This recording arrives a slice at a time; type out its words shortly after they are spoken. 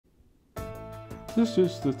This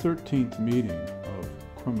is the 13th meeting of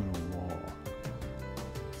criminal law.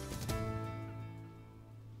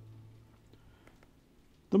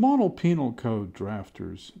 The Model Penal Code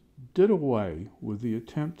drafters did away with the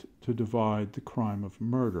attempt to divide the crime of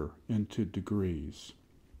murder into degrees.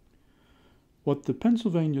 What the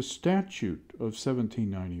Pennsylvania statute of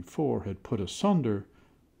 1794 had put asunder,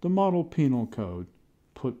 the Model Penal Code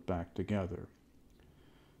put back together.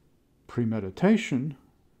 Premeditation,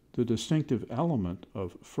 the distinctive element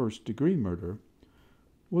of first-degree murder,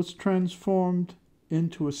 was transformed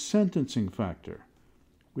into a sentencing factor,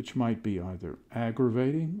 which might be either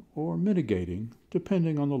aggravating or mitigating,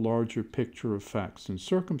 depending on the larger picture of facts and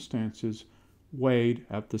circumstances weighed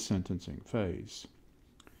at the sentencing phase.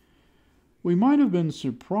 We might have been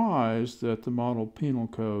surprised that the Model Penal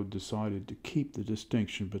Code decided to keep the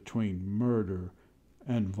distinction between murder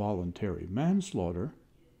and voluntary manslaughter,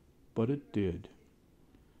 but it did.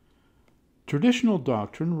 Traditional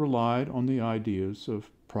doctrine relied on the ideas of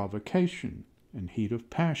provocation and heat of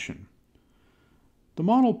passion. The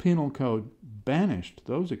Model Penal Code banished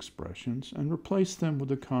those expressions and replaced them with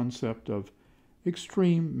the concept of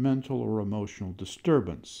extreme mental or emotional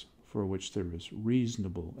disturbance, for which there is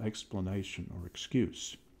reasonable explanation or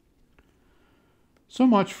excuse. So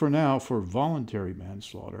much for now for voluntary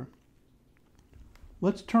manslaughter.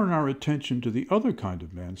 Let's turn our attention to the other kind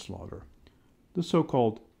of manslaughter, the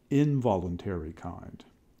so-called involuntary kind.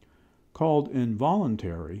 Called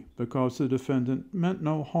involuntary because the defendant meant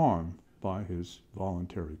no harm by his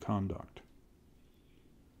voluntary conduct.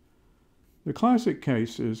 The classic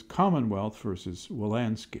case is Commonwealth versus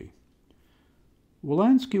Wolanski.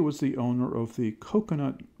 Wolanski was the owner of the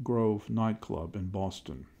Coconut Grove nightclub in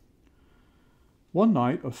Boston. One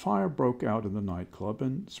night, a fire broke out in the nightclub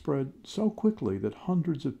and spread so quickly that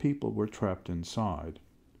hundreds of people were trapped inside.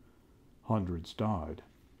 Hundreds died.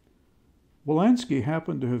 Wolanski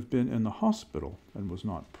happened to have been in the hospital and was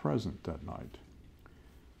not present that night.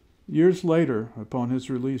 Years later, upon his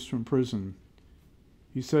release from prison,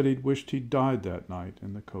 he said he'd wished he'd died that night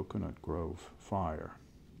in the Coconut Grove fire.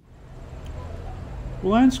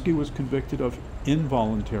 Wolanski was convicted of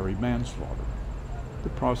involuntary manslaughter. The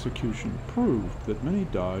prosecution proved that many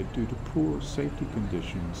died due to poor safety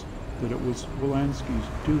conditions that it was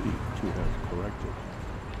Wolanski's duty to have corrected.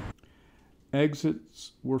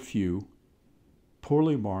 Exits were few,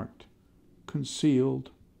 poorly marked,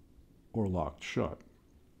 concealed, or locked shut.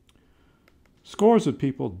 Scores of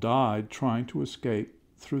people died trying to escape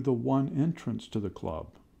through the one entrance to the club,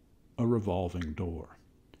 a revolving door.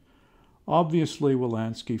 Obviously,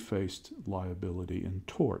 Wolanski faced liability in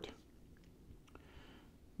tort.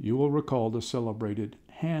 You will recall the celebrated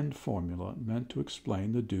hand formula meant to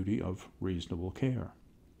explain the duty of reasonable care.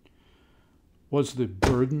 Was the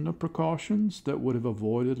burden of precautions that would have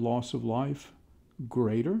avoided loss of life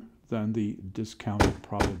greater than the discounted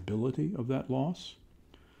probability of that loss?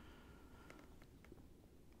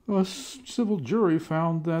 A civil jury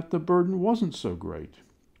found that the burden wasn't so great,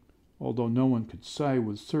 although no one could say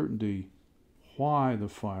with certainty why the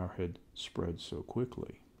fire had spread so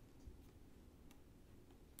quickly.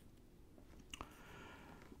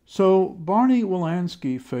 So Barney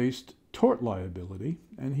Wolanski faced tort liability,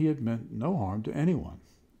 and he had meant no harm to anyone,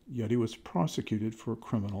 yet he was prosecuted for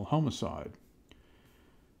criminal homicide.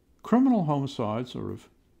 Criminal homicides are of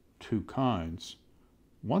two kinds.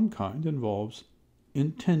 One kind involves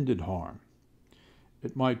intended harm.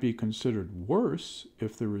 It might be considered worse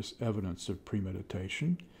if there is evidence of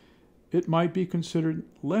premeditation. It might be considered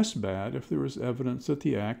less bad if there is evidence that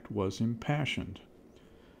the act was impassioned.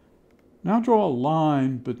 Now draw a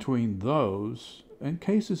line between those and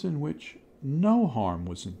cases in which no harm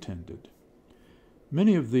was intended.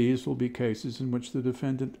 Many of these will be cases in which the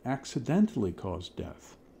defendant accidentally caused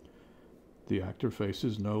death. The actor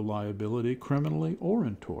faces no liability criminally or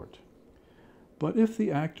in tort. But if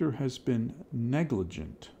the actor has been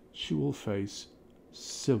negligent, she will face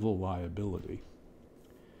civil liability.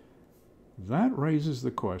 That raises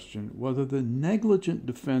the question whether the negligent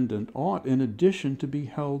defendant ought, in addition, to be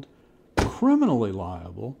held criminally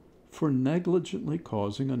liable for negligently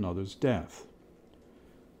causing another's death.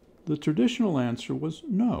 The traditional answer was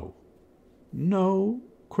no. No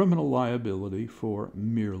criminal liability for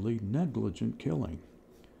merely negligent killing.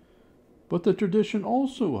 But the tradition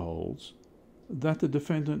also holds that the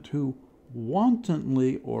defendant who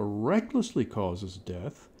wantonly or recklessly causes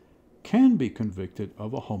death can be convicted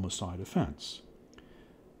of a homicide offense.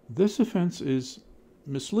 This offense is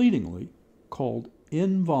misleadingly called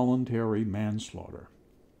involuntary manslaughter.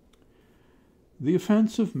 The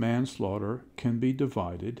offense of manslaughter can be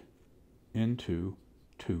divided into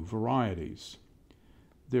two varieties.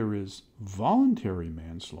 There is voluntary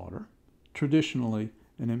manslaughter, traditionally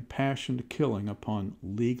an impassioned killing upon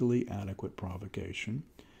legally adequate provocation.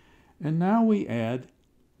 And now we add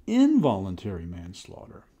involuntary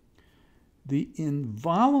manslaughter. The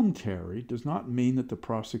involuntary does not mean that the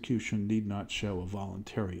prosecution need not show a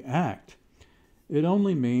voluntary act. It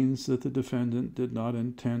only means that the defendant did not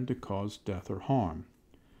intend to cause death or harm.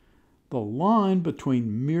 The line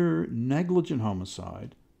between mere negligent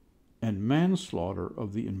homicide and manslaughter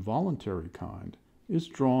of the involuntary kind is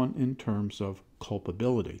drawn in terms of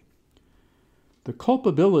culpability. The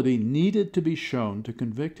culpability needed to be shown to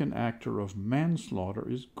convict an actor of manslaughter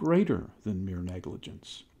is greater than mere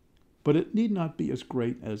negligence, but it need not be as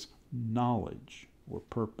great as knowledge or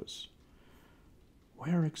purpose.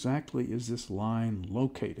 Where exactly is this line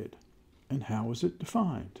located, and how is it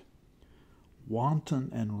defined? Wanton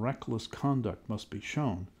and reckless conduct must be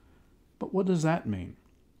shown, but what does that mean?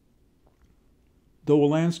 The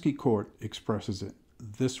Wolanski Court expresses it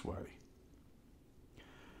this way.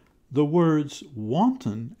 The words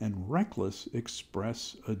wanton and reckless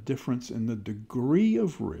express a difference in the degree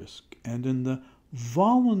of risk and in the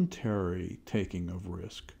voluntary taking of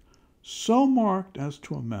risk, so marked as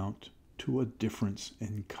to amount to a difference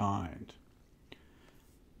in kind.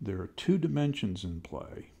 There are two dimensions in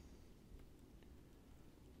play.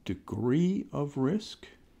 Degree of risk.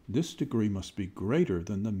 This degree must be greater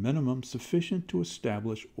than the minimum sufficient to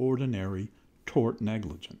establish ordinary tort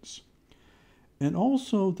negligence. And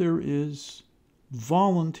also there is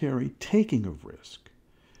voluntary taking of risk.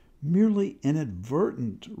 Merely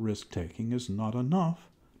inadvertent risk-taking is not enough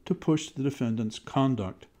to push the defendant's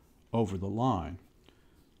conduct over the line.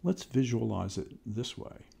 Let's visualize it this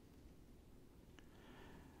way.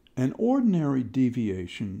 An ordinary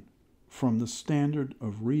deviation from the standard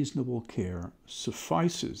of reasonable care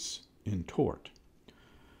suffices in tort.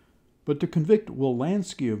 But to convict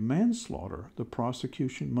Wolanski of manslaughter, the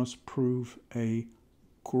prosecution must prove a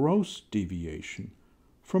gross deviation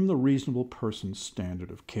from the reasonable person's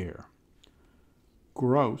standard of care.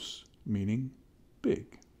 Gross meaning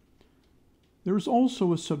big. There is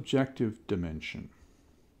also a subjective dimension.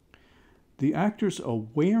 The actor's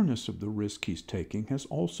awareness of the risk he's taking has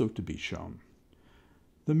also to be shown.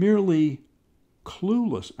 The merely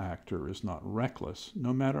clueless actor is not reckless,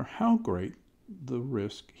 no matter how great the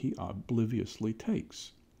risk he obliviously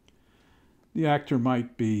takes. The actor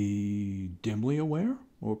might be dimly aware,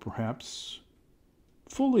 or perhaps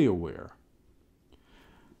fully aware.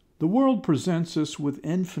 The world presents us with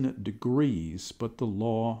infinite degrees, but the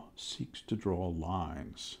law seeks to draw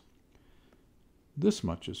lines. This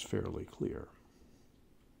much is fairly clear.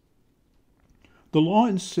 The law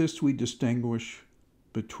insists we distinguish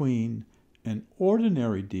between an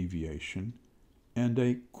ordinary deviation and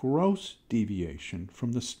a gross deviation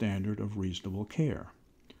from the standard of reasonable care.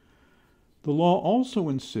 The law also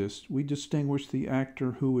insists we distinguish the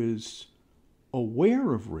actor who is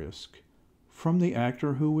aware of risk from the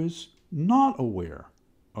actor who is not aware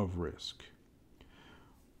of risk.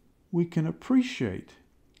 We can appreciate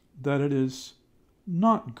that it is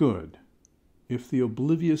not good if the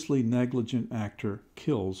obliviously negligent actor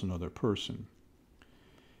kills another person.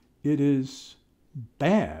 It is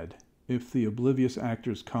bad if the oblivious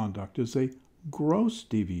actor's conduct is a gross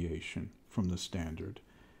deviation from the standard,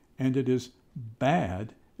 and it is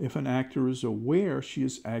bad if an actor is aware she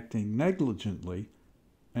is acting negligently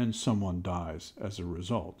and someone dies as a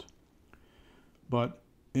result. But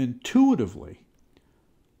intuitively,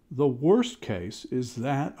 the worst case is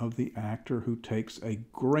that of the actor who takes a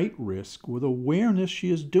great risk with awareness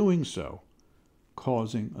she is doing so,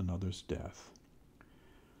 causing another's death.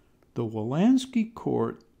 The Wolanski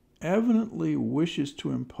Court evidently wishes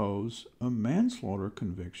to impose a manslaughter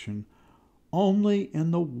conviction only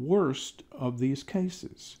in the worst of these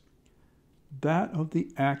cases, that of the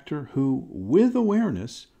actor who, with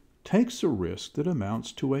awareness, takes a risk that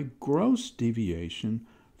amounts to a gross deviation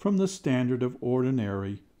from the standard of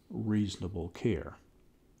ordinary reasonable care.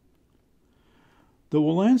 The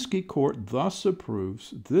Wolanski Court thus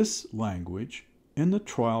approves this language in the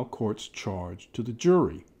trial court's charge to the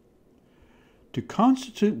jury. To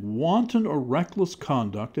constitute wanton or reckless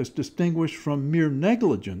conduct as distinguished from mere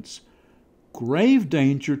negligence, grave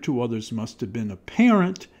danger to others must have been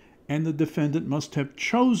apparent, and the defendant must have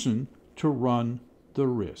chosen to run the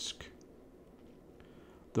risk.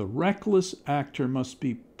 The reckless actor must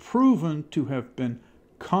be proven to have been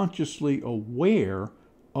consciously aware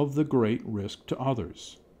of the great risk to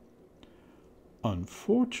others.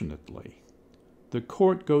 Unfortunately, the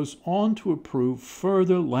court goes on to approve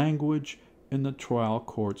further language in the trial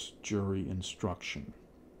court's jury instruction.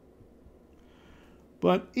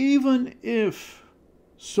 But even if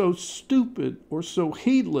so stupid or so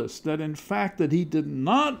heedless that in fact that he did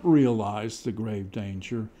not realize the grave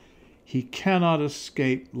danger, he cannot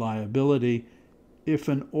escape liability if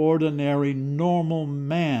an ordinary normal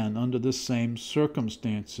man under the same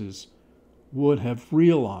circumstances would have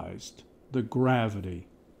realized the gravity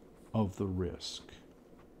of the risk.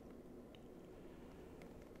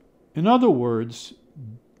 In other words,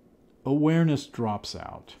 awareness drops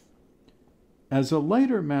out. As a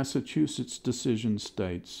later Massachusetts decision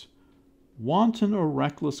states, wanton or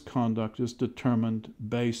reckless conduct is determined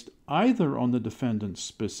based either on the defendant's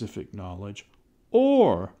specific knowledge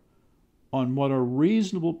or on what a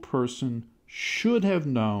reasonable person should have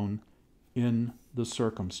known in the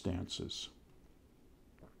circumstances.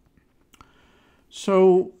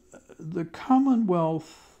 So, the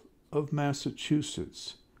Commonwealth of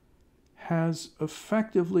Massachusetts has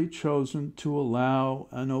effectively chosen to allow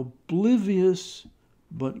an oblivious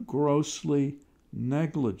but grossly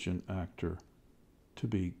negligent actor to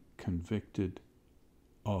be convicted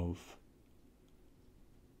of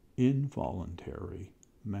involuntary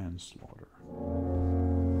manslaughter.